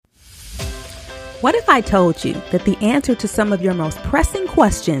What if I told you that the answer to some of your most pressing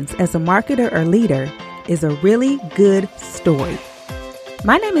questions as a marketer or leader is a really good story?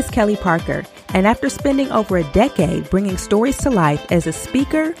 My name is Cheryl Parker, and after spending over a decade bringing stories to life as a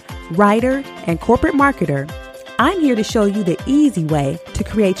speaker, writer, and corporate marketer, I'm here to show you the easy way to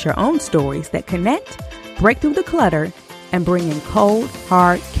create your own stories that connect, break through the clutter, and bring in cold,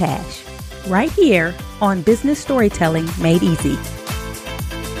 hard cash. Right here on Business Storytelling Made Easy.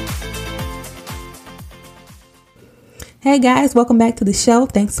 Hey guys, welcome back to the show.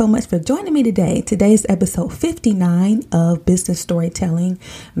 Thanks so much for joining me today. Today's episode 59 of Business Storytelling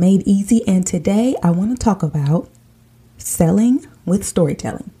Made Easy. And today I want to talk about selling with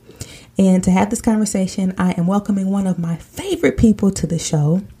storytelling. And to have this conversation, I am welcoming one of my favorite people to the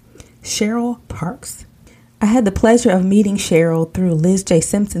show, Cheryl Parks. I had the pleasure of meeting Cheryl through Liz J.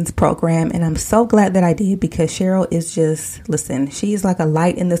 Simpson's program, and I'm so glad that I did because Cheryl is just, listen, she's like a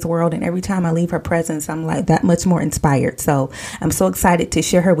light in this world, and every time I leave her presence, I'm like that much more inspired. So I'm so excited to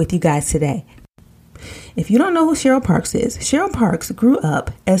share her with you guys today. If you don't know who Cheryl Parks is, Cheryl Parks grew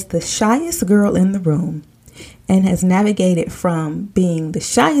up as the shyest girl in the room and has navigated from being the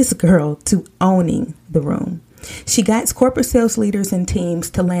shyest girl to owning the room. She guides corporate sales leaders and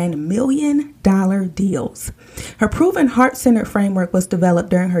teams to land $1 million deals. Her proven heart-centered framework was developed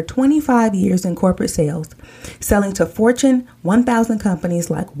during her 25 years in corporate sales, selling to Fortune 1000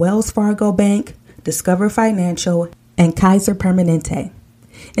 companies like Wells Fargo Bank, Discover Financial, and Kaiser Permanente.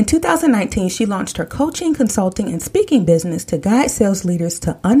 In 2019, she launched her coaching, consulting, and speaking business to guide sales leaders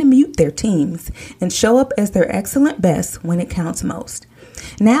to unmute their teams and show up as their excellent best when it counts most.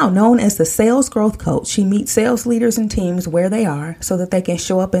 Now known as the Sales Growth Coach, she meets sales leaders and teams where they are so that they can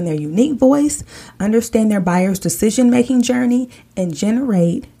show up in their unique voice, understand their buyer's decision-making journey, and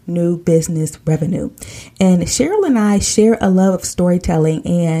generate new business revenue. And Cheryl and I share a love of storytelling.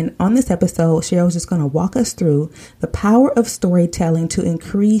 And on this episode, Cheryl's just going to walk us through the power of storytelling to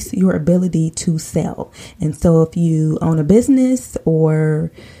increase your ability to sell. And so if you own a business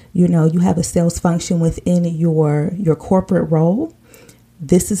or, you have a sales function within your corporate role,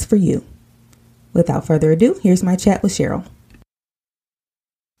 this is for you. Without further ado, here's my chat with Cheryl.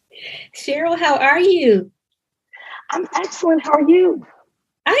 Cheryl, how are you? I'm excellent. How are you?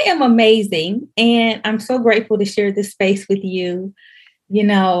 I am amazing. And I'm so grateful to share this space with you.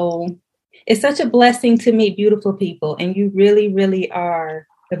 It's such a blessing to meet beautiful people. And you really, really are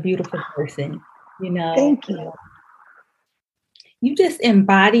a beautiful person. Thank you. You just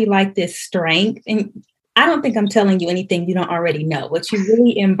embody like this strength. And I don't think I'm telling you anything you don't already know, but you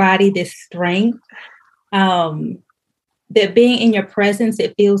really embody this strength that being in your presence,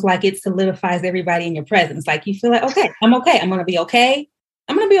 it feels like it solidifies everybody in your presence. Like you feel like, okay, I'm okay. I'm going to be okay.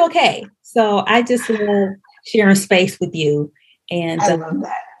 I'm going to be okay. So I just love sharing space with you. And I love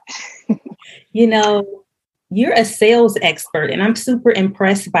that. You're a sales expert, and I'm super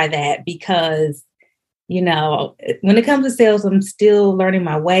impressed by that because when it comes to sales, I'm still learning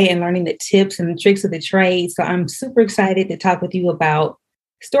my way and learning the tips and the tricks of the trade. So I'm super excited to talk with you about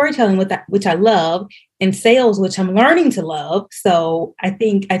storytelling, which I love, and sales, which I'm learning to love. So I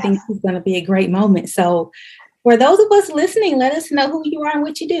think this is going to be a great moment. So for those of us listening, let us know who you are and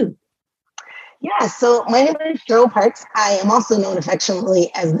what you do. Yeah, so my name is Cheryl Parks. I am also known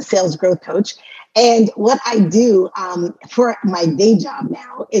affectionately as the Sales Growth Coach. And what I do for my day job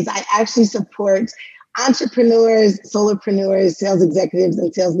now is I actually support entrepreneurs, solopreneurs, sales executives,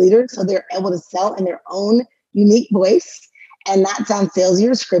 and sales leaders so they're able to sell in their own unique voice and not sound salesy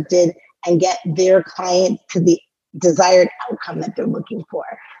or scripted and get their client to the desired outcome that they're looking for.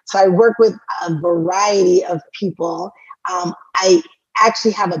 So I work with a variety of people. I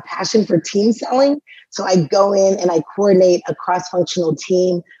actually have a passion for team selling. So I go in and I coordinate a cross-functional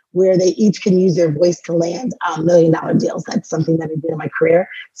team where they each can use their voice to land $1 million deals. That's something that I did in my career.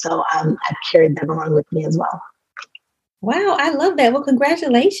 So I've carried that along with me as well. Wow, I love that. Well,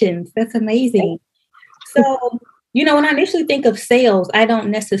 congratulations. That's amazing. So, when I initially think of sales, I don't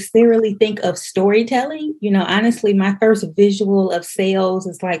necessarily think of storytelling. Honestly, my first visual of sales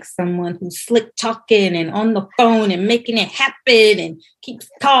is like someone who's slick talking and on the phone and making it happen and keeps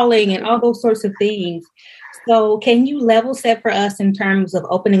calling and all those sorts of things. So can you level set for us in terms of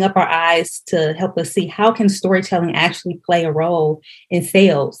opening up our eyes to help us see how can storytelling actually play a role in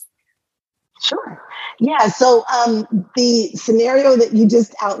sales? Sure. Yeah. So the scenario that you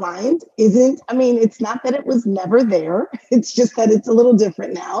just outlined it's not that it was never there. It's just that it's a little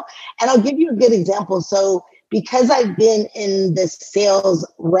different now. And I'll give you a good example. So because I've been in the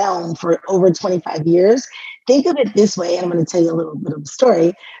sales realm for over 25 years, think of it this way. And I'm going to tell you a little bit of a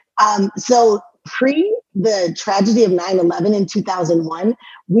story. So pre the tragedy of 9/11 in 2001,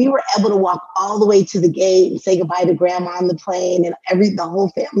 we were able to walk all the way to the gate and say goodbye to grandma on the plane, and the whole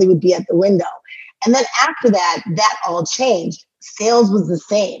family would be at the window. And then after that, that all changed. Sales was the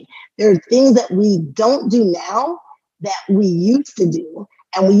same. There are things that we don't do now that we used to do.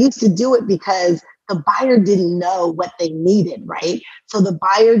 And we used to do it because the buyer didn't know what they needed, right? So the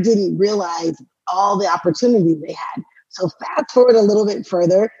buyer didn't realize all the opportunities they had. So fast forward a little bit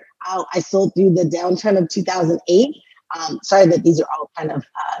further, I sold through the downturn of 2008. Sorry that these are all kind of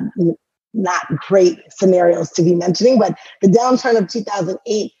not great scenarios to be mentioning, but the downturn of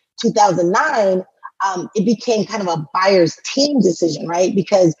 2008, 2009, it became kind of a buyer's team decision, right?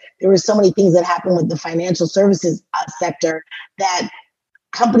 Because there were so many things that happened with the financial services sector that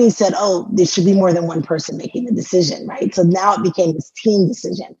companies said, oh, there should be more than one person making the decision, right? So now it became this team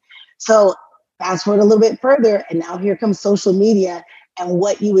decision. So fast forward a little bit further, and now here comes social media and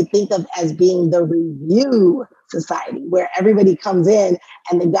what you would think of as being the review society, where everybody comes in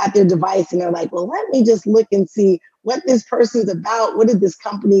and they've got their device and they're like, well, let me just look and see what this person's about. What is this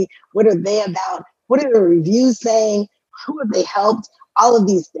company? What are they about? What are the reviews saying? Who have they helped? All of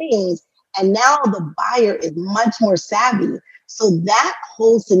these things. And now the buyer is much more savvy. So that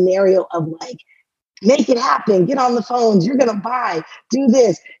whole scenario of like, make it happen, get on the phones, you're going to buy, do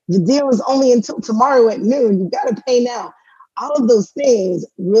this. The deal is only until tomorrow at noon. You got to pay now. All of those things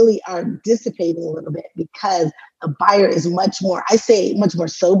really are dissipating a little bit because the buyer is much more, I say, much more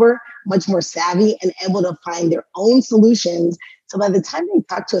sober, much more savvy, and able to find their own solutions. So by the time they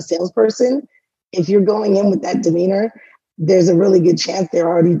talk to a salesperson, if you're going in with that demeanor, there's a really good chance they're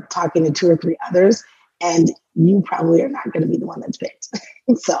already talking to two or three others, and you probably are not going to be the one that's picked.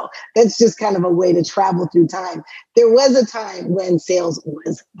 So that's just kind of a way to travel through time. There was a time when sales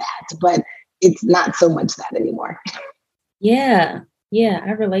was that, but it's not so much that anymore. Yeah,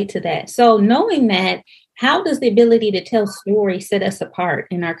 I relate to that. So knowing that, how does the ability to tell stories set us apart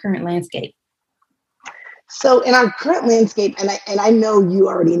in our current landscape? So in our current landscape, and I know you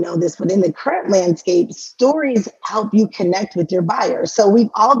already know this, but in the current landscape, stories help you connect with your buyer. So we've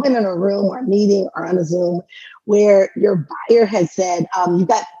all been in a room or a meeting or on a Zoom where your buyer has said, you've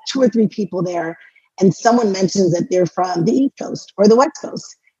got two or three people there, and someone mentions that they're from the East Coast or the West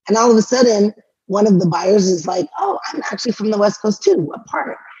Coast. And all of a sudden, one of the buyers is like, oh, I'm actually from the West Coast too. What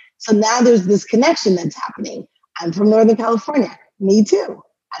part? So now there's this connection that's happening. I'm from Northern California. Me too.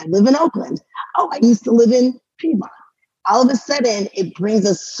 I live in Oakland. Oh, I used to live in Piedmont. All of a sudden, it brings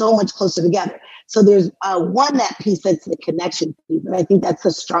us so much closer together. So there's that piece that's the connection piece. And I think that's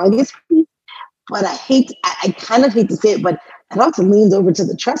the strongest piece. But I kind of hate to say it, but it also leans over to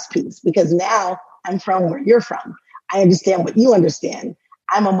the trust piece because now I'm from where you're from. I understand what you understand.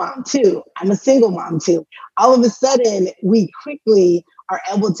 I'm a mom too. I'm a single mom too. All of a sudden, we quickly are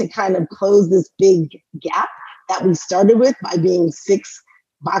able to kind of close this big gap that we started with by being 6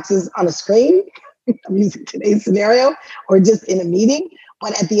 boxes on a screen. I'm using today's scenario, or just in a meeting.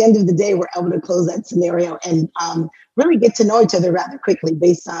 But at the end of the day, we're able to close that scenario and really get to know each other rather quickly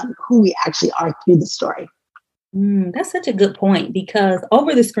based on who we actually are through the story. That's such a good point, because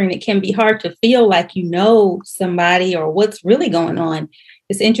over the screen, it can be hard to feel like you know somebody or what's really going on.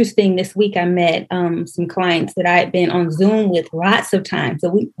 It's interesting. This week, I met some clients that I had been on Zoom with lots of times.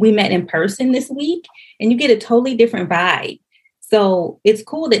 So we met in person this week, and you get a totally different vibe. So it's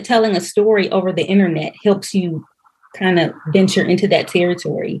cool that telling a story over the internet helps you kind of venture into that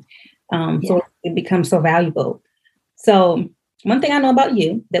territory. So it becomes so valuable. So one thing I know about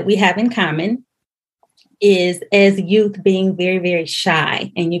you that we have in common is, as youth, being very, very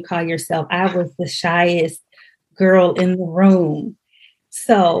shy. And you call yourself, I was the shyest girl in the room.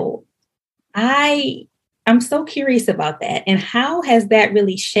 So I'm so curious about that. And how has that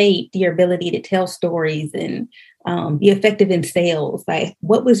really shaped your ability to tell stories and be effective in sales? Like,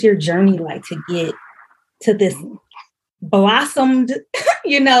 what was your journey like to get to this blossomed,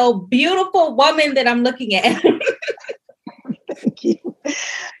 beautiful woman that I'm looking at? Thank you.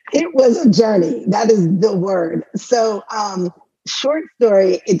 It was a journey. That is the word. So, short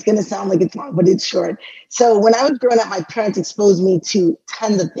story, it's going to sound like it's long, but it's short. So when I was growing up, my parents exposed me to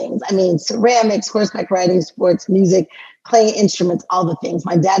tons of things. I mean, ceramics, horseback riding, sports, music, playing instruments, all the things.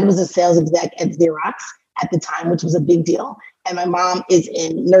 My dad was a sales exec at Xerox at the time, which was a big deal. And my mom is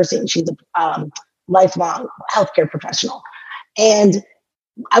in nursing. She's a lifelong healthcare professional. And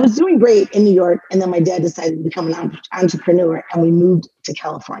I was doing great in New York, and then my dad decided to become an entrepreneur, and we moved to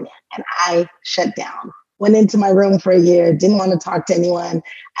California. And I shut down, went into my room for a year, didn't want to talk to anyone.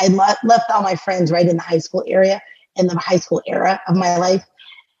 I left all my friends right in the high school era of my life.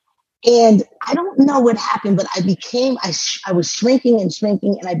 And I don't know what happened, but I was shrinking and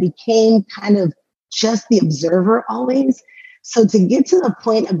shrinking, and I became kind of just the observer always. So to get to the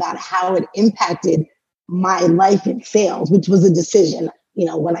point about how it impacted my life in sales, which was a decision,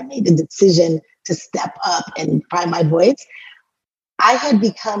 when I made the decision to step up and find my voice, I had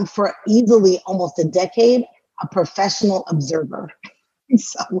become for easily almost a decade a professional observer.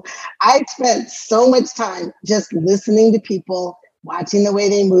 So I spent so much time just listening to people, watching the way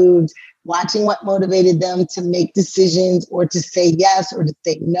they moved, watching what motivated them to make decisions or to say yes or to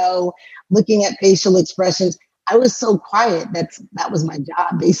say no, looking at facial expressions. I was so quiet. That was my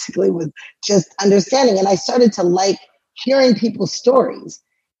job, basically, was just understanding. And I started to like hearing people's stories.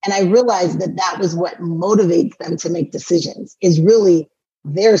 And I realized that was what motivates them to make decisions, is really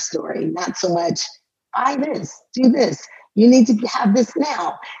their story, not so much buy this, do this. You need to have this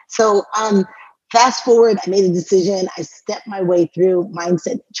now. So fast forward, I made a decision. I stepped my way through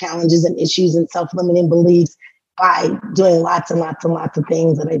mindset challenges and issues and self-limiting beliefs by doing lots and lots and lots of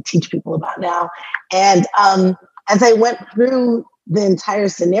things that I teach people about now. And as I went through the entire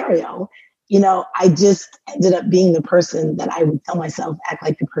scenario, I just ended up being the person that I would tell myself, act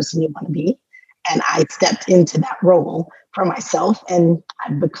like the person you want to be. And I stepped into that role for myself, and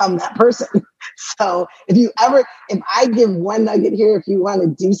I've become that person. So if I give one nugget here, if you want to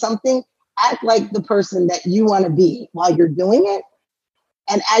do something, act like the person that you want to be while you're doing it.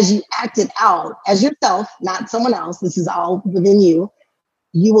 And as you act it out as yourself, not someone else, this is all within you,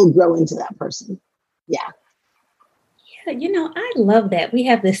 you will grow into that person. Yeah. Yeah, I love that. We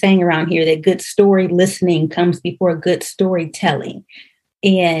have this saying around here that good story listening comes before good storytelling.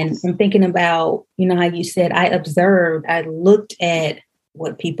 And I'm thinking about, how you said, I observed, I looked at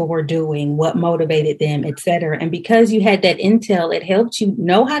what people were doing, what motivated them, et cetera. And because you had that intel, it helped you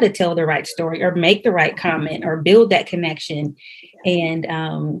know how to tell the right story or make the right comment or build that connection. And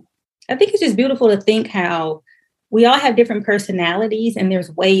I think it's just beautiful to think how we all have different personalities and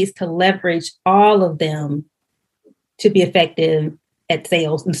there's ways to leverage all of them to be effective at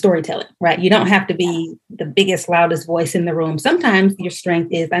sales and storytelling, right? You don't have to be the biggest, loudest voice in the room. Sometimes your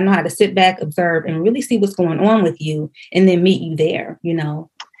strength is, I know how to sit back, observe, and really see what's going on with you and then meet you there,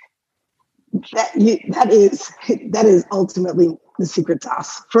 That is ultimately the secret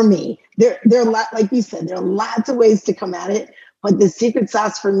sauce for me. There are a lot, like you said, there are lots of ways to come at it, but the secret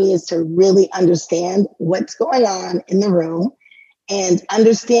sauce for me is to really understand what's going on in the room and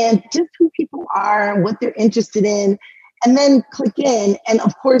understand just who people are, what they're interested in, and then click in. And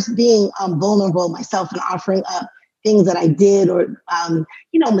of course, being vulnerable myself and offering up things that I did or,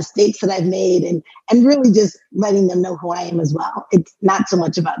 mistakes that I've made and really just letting them know who I am as well. It's not so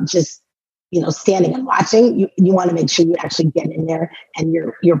much about just, standing and watching. You want to make sure you actually get in there and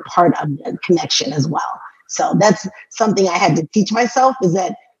you're part of the connection as well. So that's something I had to teach myself, is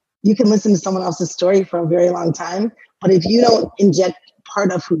that you can listen to someone else's story for a very long time, but if you don't inject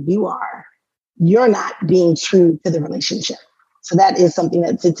part of who you are, you're not being true to the relationship. So that is something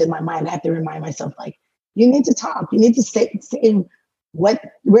that sits in my mind. I have to remind myself, like, you need to talk. You need to say where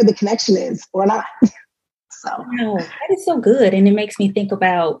the connection is or not. So wow, that is so good. And it makes me think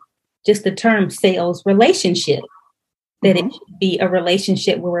about just the term sales relationship, that it should be a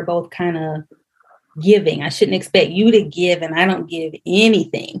relationship where we're both kind of giving. I shouldn't expect you to give and I don't give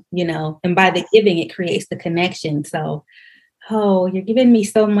anything, and by the giving, it creates the connection. So, you're giving me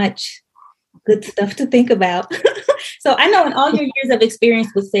so much good stuff to think about. So I know in all your years of experience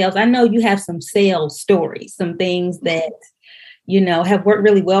with sales, I know you have some sales stories, some things that, have worked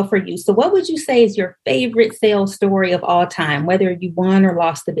really well for you. So what would you say is your favorite sales story of all time, whether you won or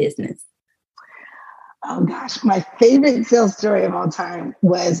lost the business? Oh gosh, my favorite sales story of all time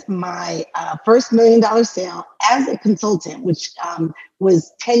was my first $1 million sale as a consultant, which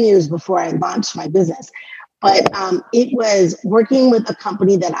was 10 years before I launched my business. But it was working with a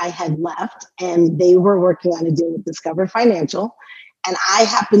company that I had left, and they were working on a deal with Discover Financial. And I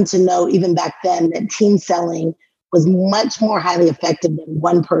happened to know even back then that team selling was much more highly effective than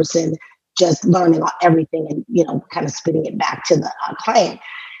one person just learning everything and, kind of spitting it back to the client.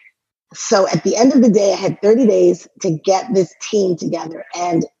 So at the end of the day, I had 30 days to get this team together.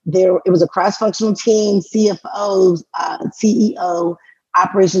 And it was a cross-functional team, CFO, CEO,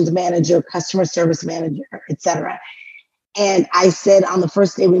 operations manager, customer service manager, et cetera. And I said on the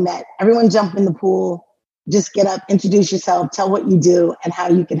first day we met, everyone jump in the pool, just get up, introduce yourself, tell what you do and how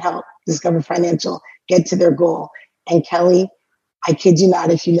you can help Discover Financial get to their goal. And Kelly, I kid you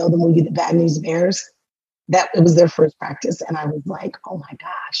not, if you know the movie The Bad News Bears, that it was their first practice. And I was like, oh my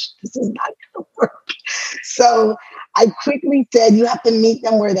gosh, this is not going to work. So I quickly said, you have to meet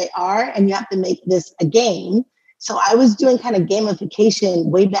them where they are and you have to make this a game. So I was doing kind of gamification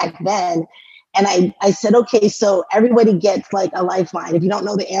way back then. And I said, okay, so everybody gets like a lifeline. If you don't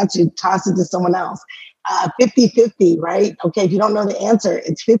know the answer, toss it to someone else. 50-50, right? Okay, if you don't know the answer,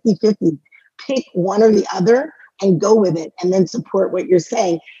 it's 50-50. Pick one or the other and go with it and then support what you're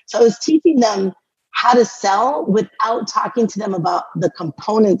saying. So I was teaching them how to sell without talking to them about the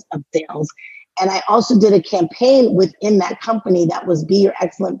components of sales. And I also did a campaign within that company that was Be Your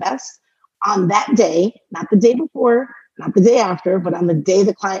Excellent Best on that day, not the day before, not the day after, but on the day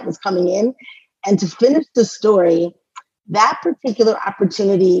the client was coming in. And to finish the story, that particular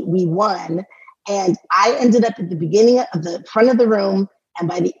opportunity we won. And I ended up at the beginning of the front of the room. And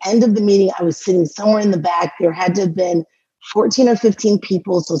by the end of the meeting, I was sitting somewhere in the back. There had to have been 14 or 15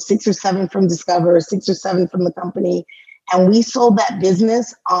 people. So 6 or 7 from Discover, 6 or 7 from the company. And we sold that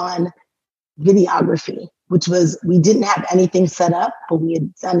business on videography, which was, we didn't have anything set up, but we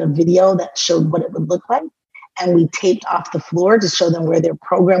had done a video that showed what it would look like. And we taped off the floor to show them where their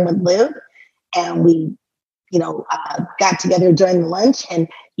program would live. And we, got together during the lunch and,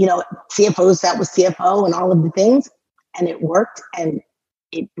 CFO sat with CFO and all of the things, and it worked and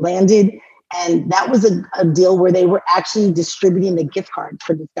it landed. And that was a deal where they were actually distributing the gift card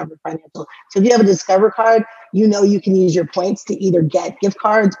for Discover Financial. So if you have a Discover card, you can use your points to either get gift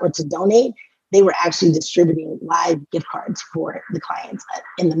cards or to donate. They were actually distributing live gift cards for the clients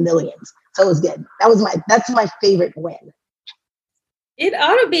in the millions. So it was good. That's my favorite win. It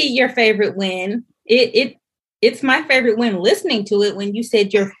ought to be your favorite win. It's my favorite win listening to it when you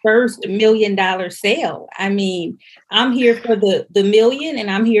said your first $1 million sale. I mean, I'm here for the million and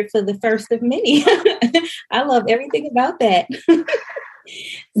I'm here for the first of many. I love everything about that.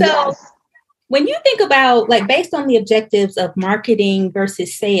 Yes. When you think about, like, based on the objectives of marketing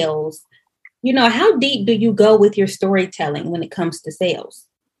versus sales, how deep do you go with your storytelling when it comes to sales?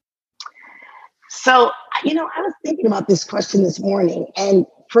 So, I was thinking about this question this morning, and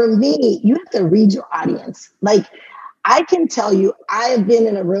for me, you have to read your audience. Like, I can tell you, I have been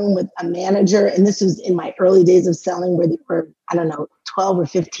in a room with a manager, and this was in my early days of selling where there were, 12 or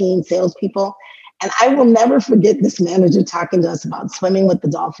 15 salespeople. And I will never forget this manager talking to us about swimming with the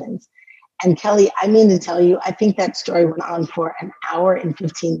dolphins. And Kelly, I mean to tell you, I think that story went on for an hour and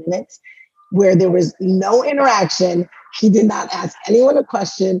 15 minutes where there was no interaction. He did not ask anyone a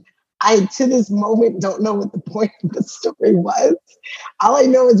question. I, to this moment, don't know what the point of the story was. All I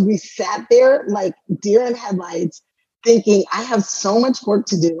know is we sat there like deer in headlights thinking, I have so much work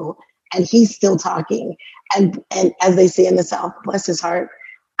to do, and he's still talking. And as they say in the South, bless his heart,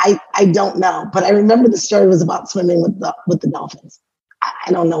 I don't know. But I remember the story was about swimming with the dolphins.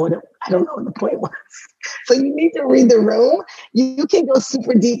 I don't know what the point was. So you need to read the room. You can go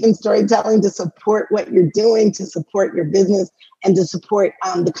super deep in storytelling to support what you're doing, to support your business, and to support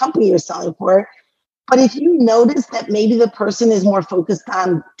the company you're selling for. But if you notice that maybe the person is more focused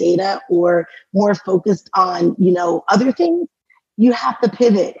on data or more focused on, other things, you have to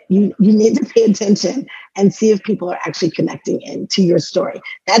pivot. You need to pay attention and see if people are actually connecting into your story.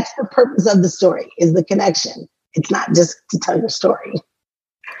 That's the purpose of the story, is the connection. It's not just to tell your story.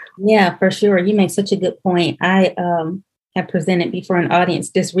 Yeah, for sure. You make such a good point. I have presented before an audience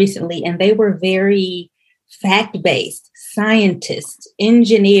just recently, and they were very fact-based, scientists,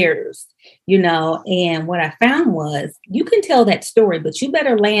 engineers, and what I found was you can tell that story, but you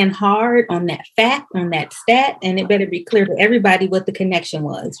better land hard on that fact, on that stat, and it better be clear to everybody what the connection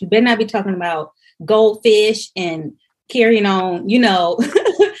was. You better not be talking about goldfish and carrying on,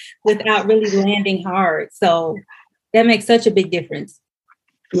 without really landing hard. So that makes such a big difference.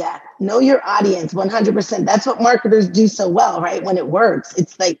 Yeah. Know your audience 100%. That's what marketers do so well, right? When it works,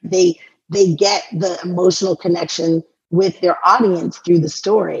 it's like they get the emotional connection with their audience through the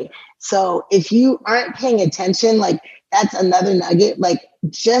story. So if you aren't paying attention, like that's another nugget, like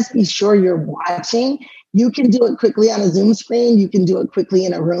just be sure you're watching. You can do it quickly on a Zoom screen. You can do it quickly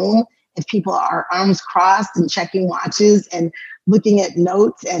in a room. If people are arms crossed and checking watches and looking at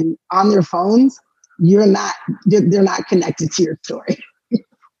notes and on their phones, they're not connected to your story.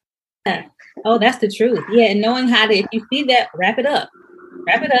 Yeah. Oh, that's the truth. Yeah. And knowing how to, if you see that, wrap it up.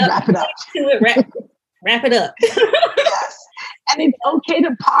 Wrap it up. Wrap it up. Yes. And it's okay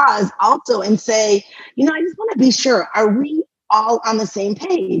to pause also and say, I just want to be sure, are we all on the same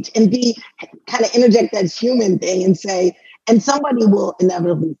page? And kind of interject that human thing and say, and somebody will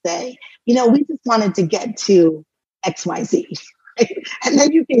inevitably say, we just wanted to get to XYZ. And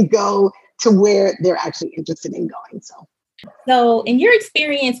then you can go to where they're actually interested in going. So in your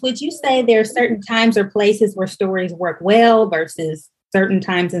experience, would you say there are certain times or places where stories work well versus certain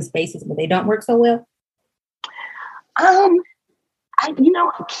times and spaces where they don't work so well?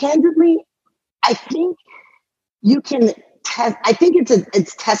 Candidly, I think you can test. I think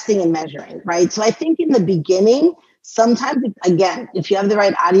it's testing and measuring, right? So I think in the beginning, sometimes, again, if you have the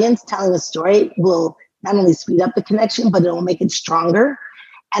right audience, telling a story will not only speed up the connection, but it will make it stronger.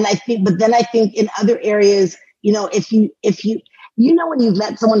 And but then I think in other areas, if when you've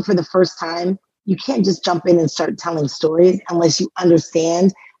met someone for the first time, you can't just jump in and start telling stories unless you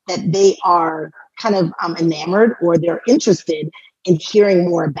understand that they are kind of enamored or they're interested in hearing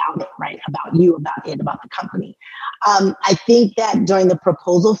more about it, right? About you, about it, about the company. I think that during the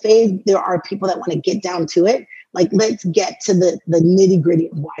proposal phase, there are people that want to get down to it. Like, let's get to the nitty gritty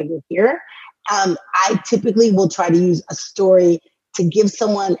of why you're here. I typically will try to use a story to give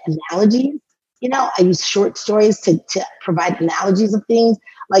someone analogies. I use short stories to provide analogies of things,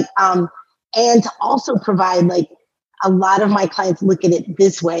 like, and to also provide, like, a lot of my clients look at it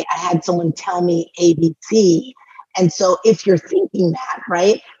this way. I had someone tell me ABC. And so if you're thinking that,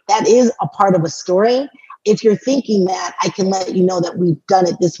 right, that is a part of a story. If you're thinking that, I can let you know that we've done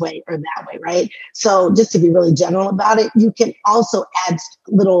it this way or that way, right? So just to be really general about it, you can also add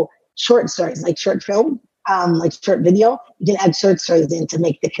little short stories, like short film, like short video. You can add short stories in to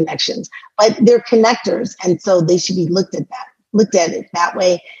make the connections, but they're connectors. And so they should be looked at it that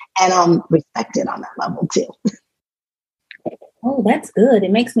way, and respected on that level too. Oh, that's good.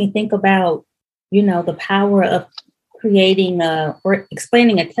 It makes me think about, the power of creating or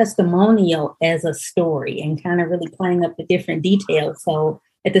explaining a testimonial as a story and kind of really playing up the different details. So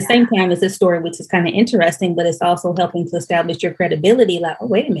at the same time, it's a story which is kind of interesting, but it's also helping to establish your credibility. Like, oh,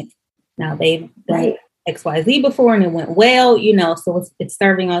 wait a minute. Now they've done XYZ before and it went well, so it's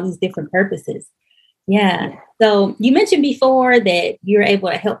serving all these different purposes. Yeah. So you mentioned before that you're able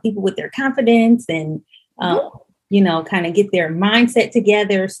to help people with their confidence and, kind of get their mindset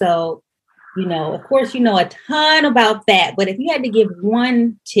together. So, of course, a ton about that. But if you had to give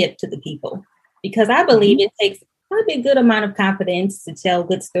one tip to the people, because I believe it takes probably a good amount of confidence to tell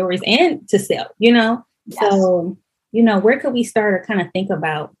good stories and to sell, Yes. So, where could we start or kind of think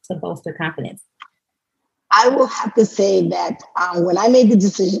about to bolster confidence? I will have to say that when I made the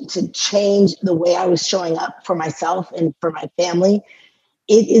decision to change the way I was showing up for myself and for my family,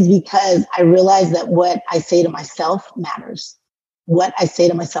 it is because I realized that what I say to myself matters. What I say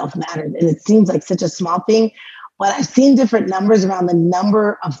to myself matters. And it seems like such a small thing, but I've seen different numbers around the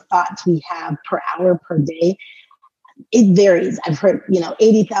number of thoughts we have per hour, per day. It varies. I've heard,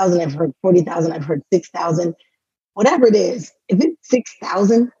 80,000, I've heard 40,000, I've heard 6,000, whatever it is. If it's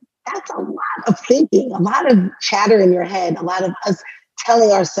 6,000, that's a lot of thinking, a lot of chatter in your head, a lot of us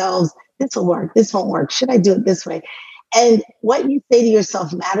telling ourselves, this will work, this won't work. Should I do it this way? And what you say to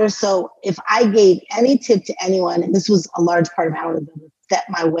yourself matters. So if I gave any tip to anyone, and this was a large part of how I was able to set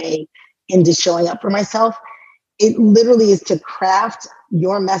my way into showing up for myself, it literally is to craft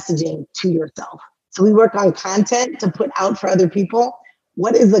your messaging to yourself. So we work on content to put out for other people.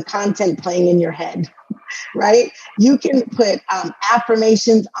 What is the content playing in your head, right? You can put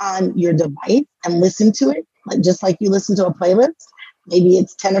affirmations on your device and listen to it, just like you listen to a playlist. Maybe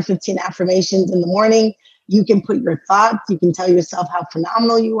it's 10 or 15 affirmations in the morning. You can put your thoughts. You can tell yourself how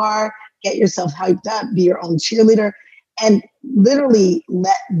phenomenal you are, get yourself hyped up, be your own cheerleader, and literally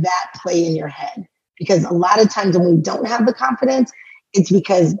let that play in your head. Because a lot of times when we don't have the confidence, it's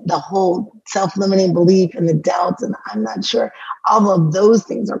because the whole self-limiting belief and the doubts and I'm not sure, all of those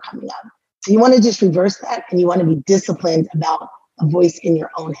things are coming up. So you want to just reverse that, and you want to be disciplined about a voice in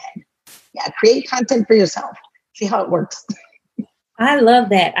your own head. Yeah, create content for yourself. See how it works. I love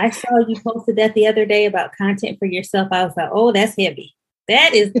that. I saw you posted that the other day about content for yourself. I was like, oh, that's heavy.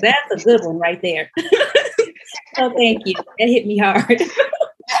 That's a good one right there. So thank you. That hit me hard. Cheryl,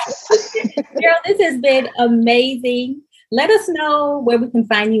 this has been amazing. Let us know where we can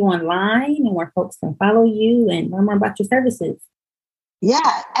find you online and where folks can follow you and learn more about your services.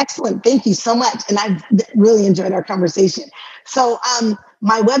 Yeah, excellent. Thank you so much. And I've really enjoyed our conversation. So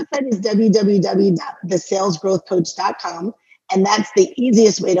my website is www.thesalesgrowthcoach.com. And that's the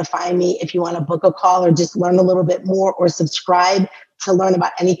easiest way to find me if you want to book a call or just learn a little bit more or subscribe to learn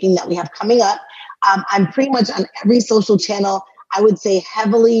about anything that we have coming up. I'm pretty much on every social channel. I would say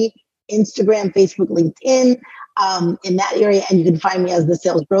heavily Instagram, Facebook, LinkedIn, in that area. And you can find me as the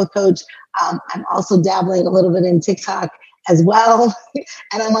Sales Growth Coach. I'm also dabbling a little bit in TikTok as well.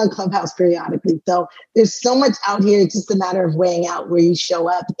 And I'm on Clubhouse periodically. So there's so much out here. It's just a matter of weighing out where you show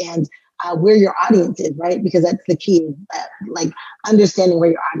up and where your audience is, right? Because that's the key, like understanding where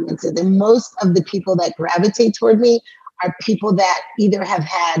your audience is. And most of the people that gravitate toward me are people that either have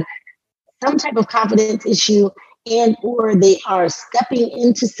had some type of confidence issue and or they are stepping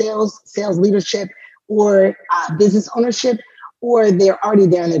into sales leadership or business ownership, or they're already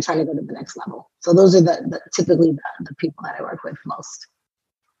there and they're trying to go to the next level. So those are typically the people that I work with most.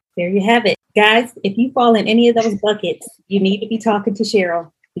 There you have it. Guys, if you fall in any of those buckets, you need to be talking to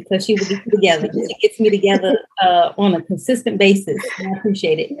Cheryl because she will get you together. She gets me together on a consistent basis. I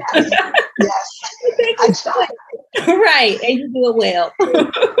appreciate it. Yes. I try. Right. And you do it well.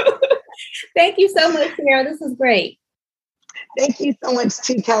 Thank you so much, Cheryl. This is great. Thank you so much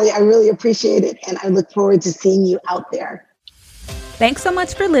too, Kelly. I really appreciate it. And I look forward to seeing you out there. Thanks so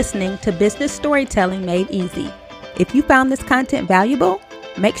much for listening to Business Storytelling Made Easy. If you found this content valuable,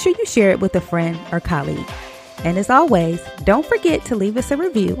 make sure you share it with a friend or colleague. And as always, don't forget to leave us a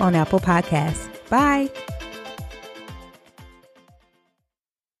review on Apple Podcasts. Bye.